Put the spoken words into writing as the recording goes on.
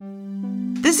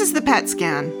This is the pet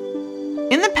scan.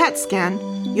 In the pet scan,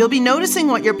 you'll be noticing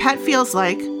what your pet feels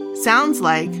like, sounds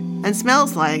like, and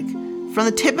smells like from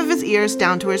the tip of his ears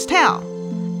down to his tail.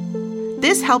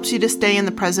 This helps you to stay in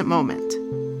the present moment.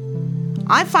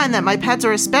 I find that my pets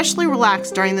are especially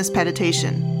relaxed during this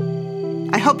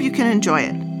peditation. I hope you can enjoy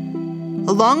it.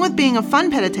 Along with being a fun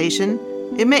peditation,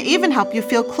 it may even help you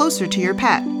feel closer to your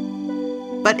pet.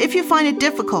 But if you find it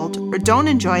difficult or don't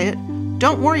enjoy it,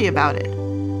 don't worry about it.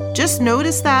 Just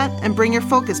notice that and bring your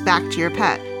focus back to your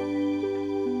pet.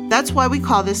 That's why we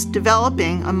call this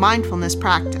developing a mindfulness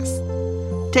practice.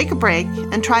 Take a break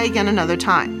and try again another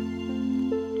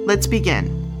time. Let's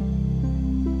begin.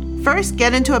 First,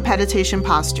 get into a peditation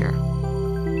posture.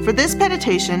 For this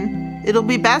peditation, it'll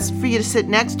be best for you to sit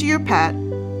next to your pet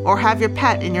or have your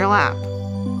pet in your lap.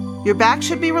 Your back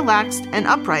should be relaxed and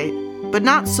upright, but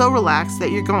not so relaxed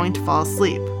that you're going to fall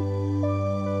asleep.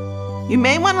 You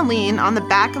may want to lean on the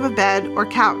back of a bed or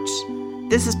couch.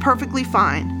 This is perfectly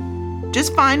fine.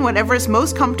 Just find whatever is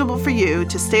most comfortable for you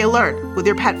to stay alert with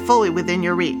your pet fully within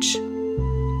your reach.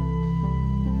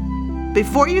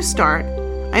 Before you start,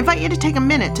 I invite you to take a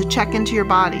minute to check into your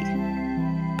body.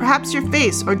 Perhaps your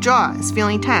face or jaw is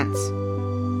feeling tense,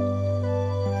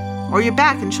 or your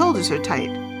back and shoulders are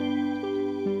tight,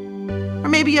 or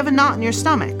maybe you have a knot in your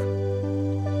stomach.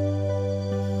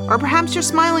 Or perhaps you're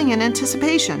smiling in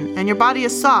anticipation and your body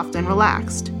is soft and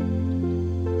relaxed.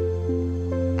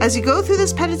 As you go through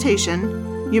this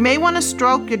peditation, you may want to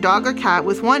stroke your dog or cat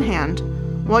with one hand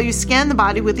while you scan the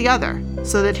body with the other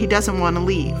so that he doesn't want to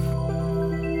leave.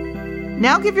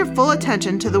 Now give your full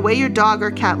attention to the way your dog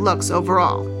or cat looks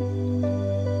overall.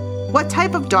 What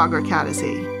type of dog or cat is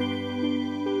he?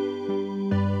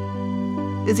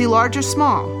 Is he large or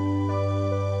small?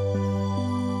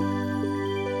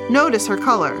 Notice her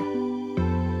color.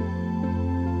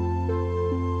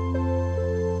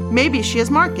 Maybe she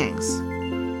has markings.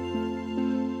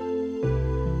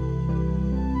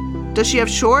 Does she have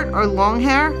short or long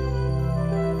hair?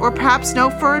 Or perhaps no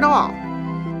fur at all?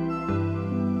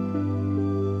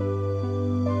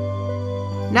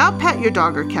 Now pet your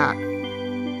dog or cat.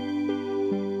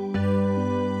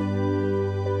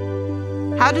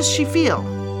 How does she feel?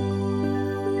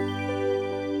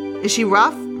 Is she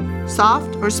rough,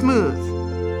 soft, or smooth?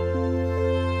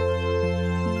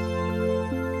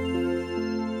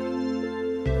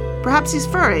 Perhaps he's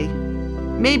furry.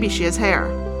 Maybe she has hair.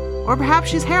 Or perhaps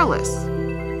she's hairless.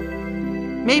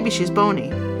 Maybe she's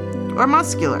bony or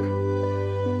muscular.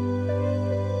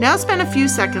 Now spend a few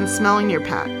seconds smelling your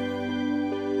pet.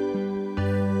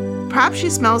 Perhaps she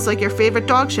smells like your favorite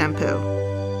dog shampoo,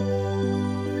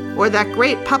 or that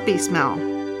great puppy smell.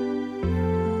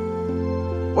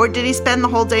 Or did he spend the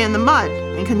whole day in the mud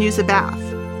and can use a bath?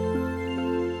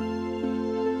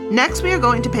 Next, we are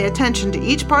going to pay attention to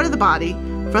each part of the body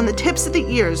from the tips of the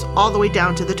ears all the way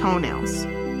down to the toenails.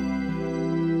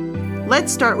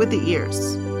 Let's start with the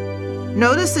ears.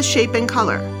 Notice the shape and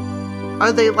color.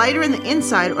 Are they lighter in the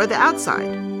inside or the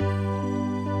outside?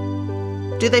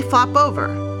 Do they flop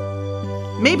over?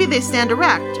 Maybe they stand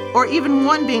erect, or even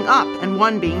one being up and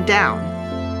one being down.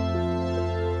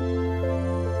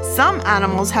 Some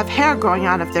animals have hair growing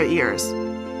out of their ears.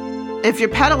 If your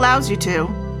pet allows you to,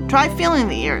 try feeling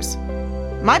the ears.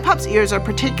 My pup's ears are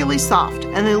particularly soft,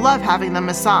 and they love having them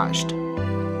massaged.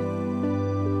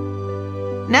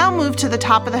 Now move to the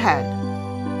top of the head.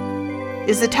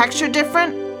 Is the texture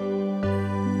different?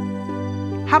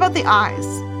 How about the eyes?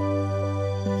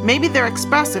 Maybe they're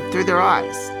expressive through their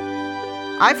eyes.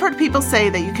 I've heard people say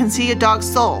that you can see a dog's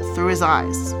soul through his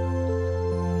eyes.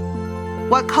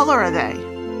 What color are they?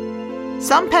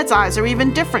 Some pets' eyes are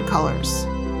even different colors.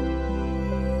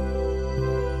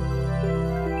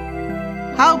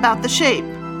 How about the shape?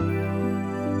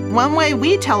 One way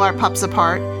we tell our pups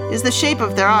apart is the shape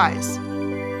of their eyes.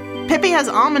 Pippi has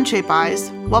almond-shaped eyes,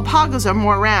 while Pagos are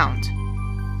more round.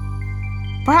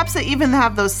 Perhaps they even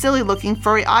have those silly-looking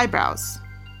furry eyebrows.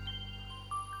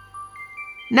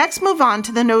 Next, move on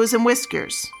to the nose and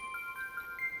whiskers.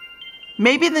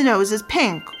 Maybe the nose is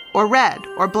pink, or red,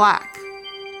 or black.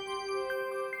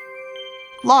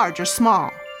 Large or small.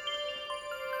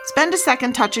 Spend a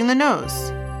second touching the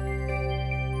nose.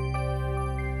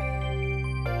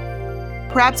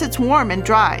 Perhaps it's warm and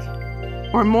dry,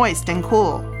 or moist and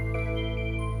cool.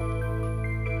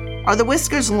 Are the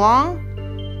whiskers long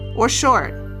or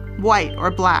short, white or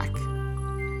black?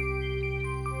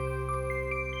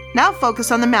 Now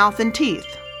focus on the mouth and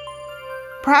teeth.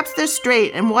 Perhaps they're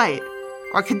straight and white,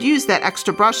 or could use that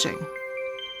extra brushing.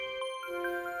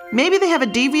 Maybe they have a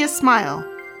devious smile,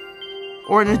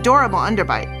 or an adorable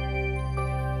underbite.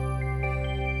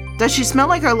 Does she smell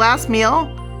like her last meal,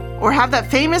 or have that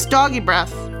famous doggy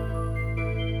breath,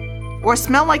 or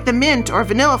smell like the mint or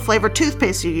vanilla flavored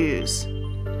toothpaste you use.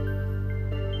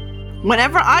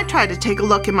 Whenever I try to take a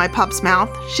look in my pup's mouth,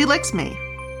 she licks me.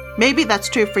 Maybe that's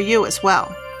true for you as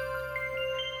well.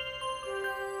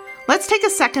 Let's take a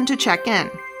second to check in.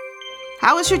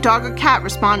 How is your dog or cat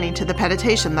responding to the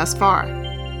peditation thus far?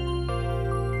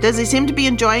 Does he seem to be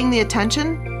enjoying the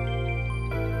attention?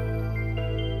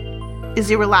 Is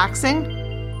he relaxing?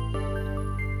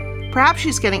 Perhaps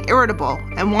she's getting irritable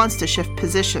and wants to shift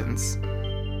positions.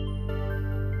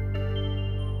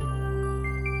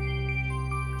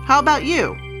 How about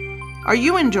you? Are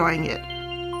you enjoying it?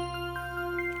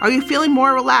 Are you feeling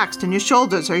more relaxed in your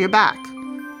shoulders or your back?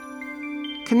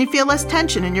 Can you feel less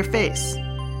tension in your face?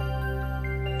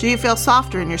 Do you feel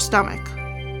softer in your stomach?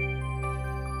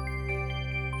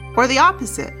 Or the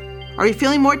opposite, are you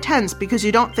feeling more tense because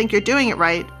you don't think you're doing it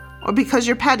right or because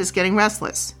your pet is getting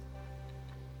restless?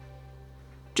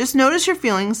 Just notice your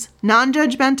feelings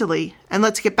non-judgmentally and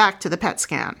let's get back to the pet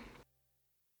scan.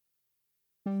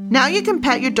 Now you can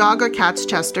pet your dog or cat's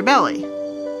chest or belly.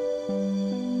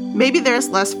 Maybe there's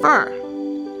less fur.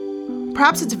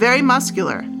 Perhaps it's very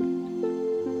muscular.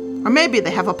 Or maybe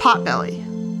they have a pot belly.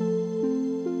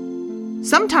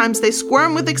 Sometimes they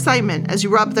squirm with excitement as you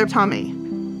rub their tummy.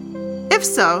 If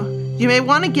so, you may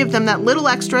want to give them that little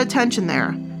extra attention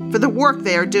there for the work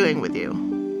they are doing with you.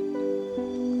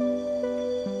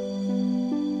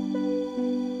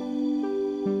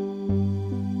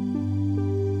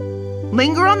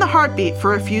 Linger on the heartbeat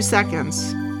for a few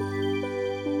seconds.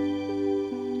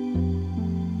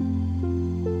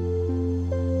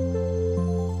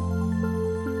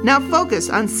 Now focus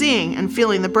on seeing and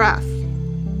feeling the breath.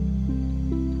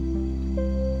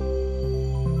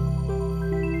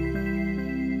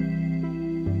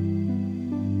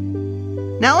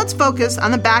 Now let's focus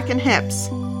on the back and hips.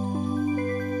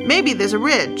 Maybe there's a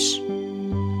ridge,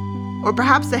 or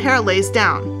perhaps the hair lays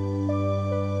down.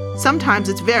 Sometimes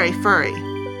it's very furry.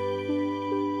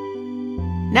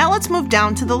 Now let's move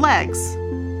down to the legs.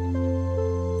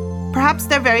 Perhaps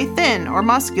they're very thin or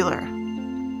muscular.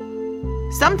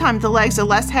 Sometimes the legs are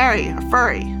less hairy or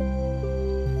furry.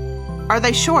 Are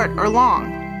they short or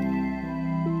long?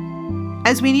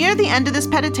 As we near the end of this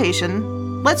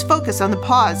meditation, let's focus on the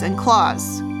paws and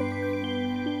claws.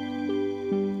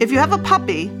 If you have a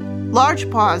puppy, large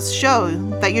paws show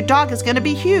that your dog is going to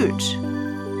be huge.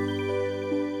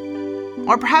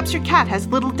 Or perhaps your cat has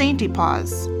little dainty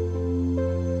paws.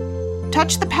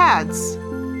 Touch the pads.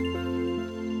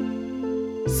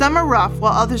 Some are rough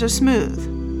while others are smooth.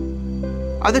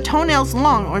 Are the toenails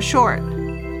long or short?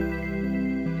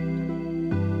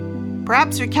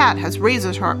 Perhaps your cat has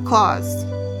razor-sharp claws.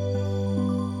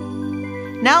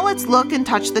 Now let's look and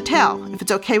touch the tail, if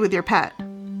it's okay with your pet.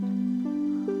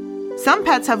 Some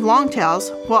pets have long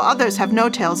tails, while others have no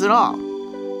tails at all.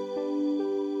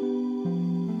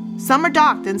 Some are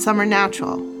docked and some are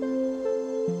natural.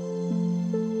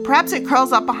 Perhaps it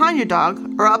curls up behind your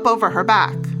dog or up over her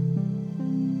back.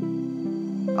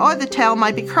 Or the tail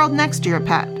might be curled next to your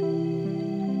pet.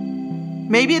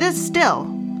 Maybe it is still.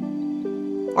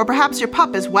 Or perhaps your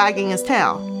pup is wagging his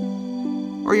tail.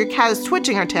 Or your cat is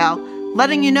twitching her tail,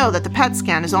 letting you know that the pet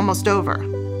scan is almost over.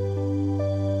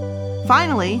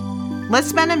 Finally, let's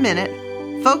spend a minute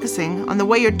focusing on the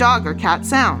way your dog or cat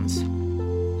sounds.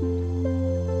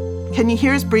 Can you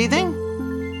hear his breathing?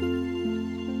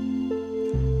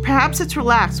 Perhaps it's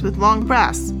relaxed with long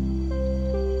breaths,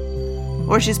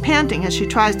 or she's panting as she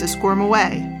tries to squirm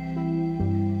away.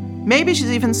 Maybe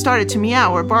she's even started to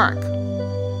meow or bark.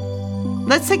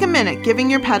 Let's take a minute giving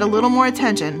your pet a little more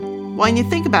attention while you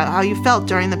think about how you felt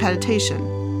during the meditation.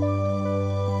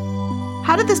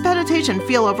 How did this meditation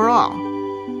feel overall?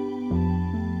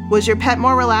 Was your pet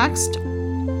more relaxed?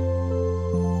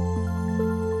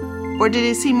 Or did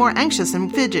he seem more anxious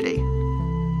and fidgety?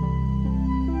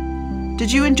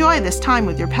 Did you enjoy this time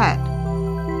with your pet?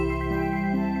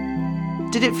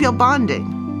 Did it feel bonding?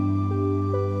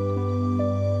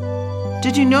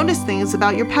 Did you notice things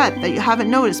about your pet that you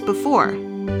haven't noticed before?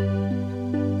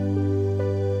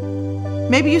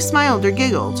 Maybe you smiled or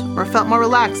giggled or felt more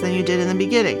relaxed than you did in the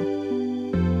beginning.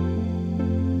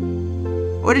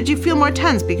 Or did you feel more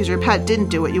tense because your pet didn't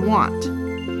do what you want?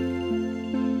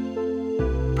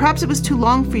 Perhaps it was too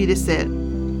long for you to sit.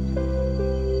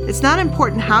 It's not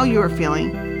important how you are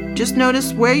feeling. Just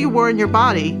notice where you were in your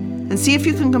body and see if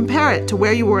you can compare it to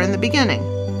where you were in the beginning.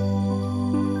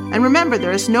 And remember,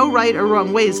 there is no right or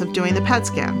wrong ways of doing the PET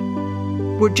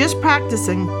scan. We're just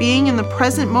practicing being in the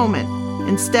present moment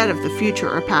instead of the future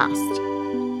or past.